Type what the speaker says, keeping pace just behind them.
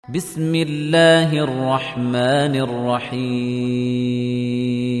بسم الله الرحمن الرحيم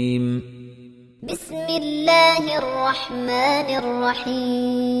بسم الله الرحمن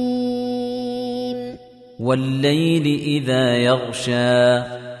الرحيم والليل إذا يغشى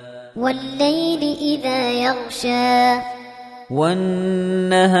والليل إذا يغشى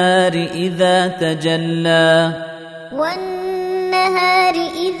والنهار إذا تجلى والنهار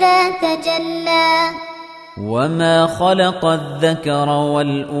إذا تجلى وما خلق الذكر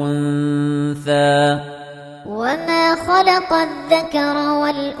والأنثى وما خلق الذكر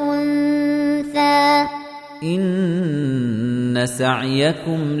والأنثى إن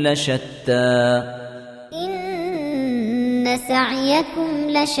سعيكم لشتى إن سعيكم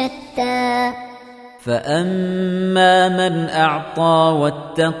لشتى فأما من أعطى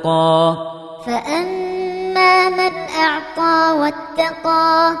واتقى فأما من أعطى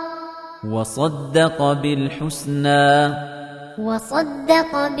واتقى وصدق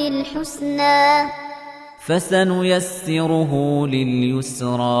بالحسنى فسنيسره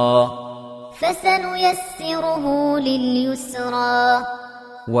لليسرى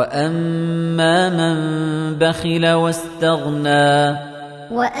وأما من بخل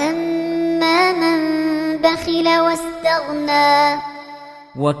واستغنى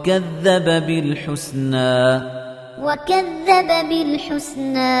وكذب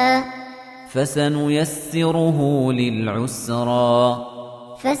بالحسنى فسنيسره للعسرى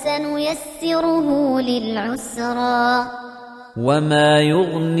وما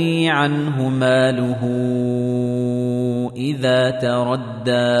يغني عنه ماله إذا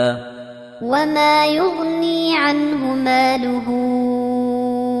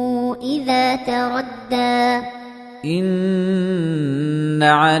تردى إن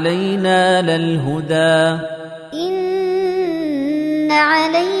علينا للهدى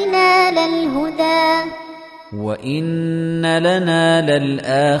وإن لنا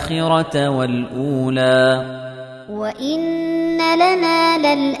للآخرة والأولى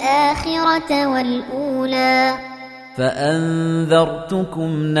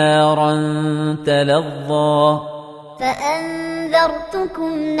فأنذرتكم نارا تلظى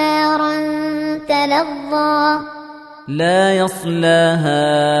لا يصلاها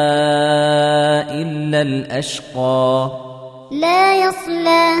إلا الأشقى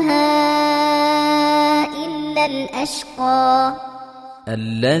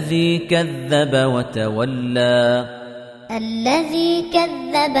الذي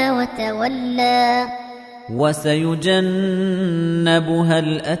كذب وتولى وسيجنبها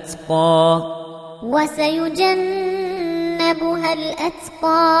الأتقى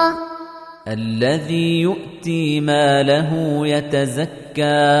الذي يؤتي ماله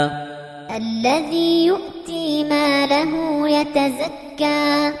يتزكى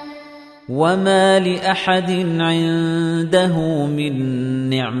وما لأحد عنده من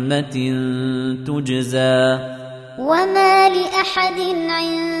نعمة تجزى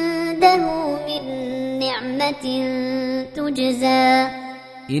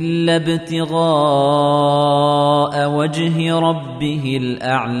إلا ابتغاء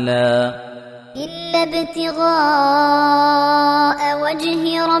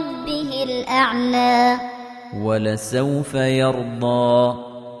وجه ربه الأعلى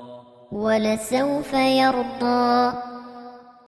ولسوف يرضى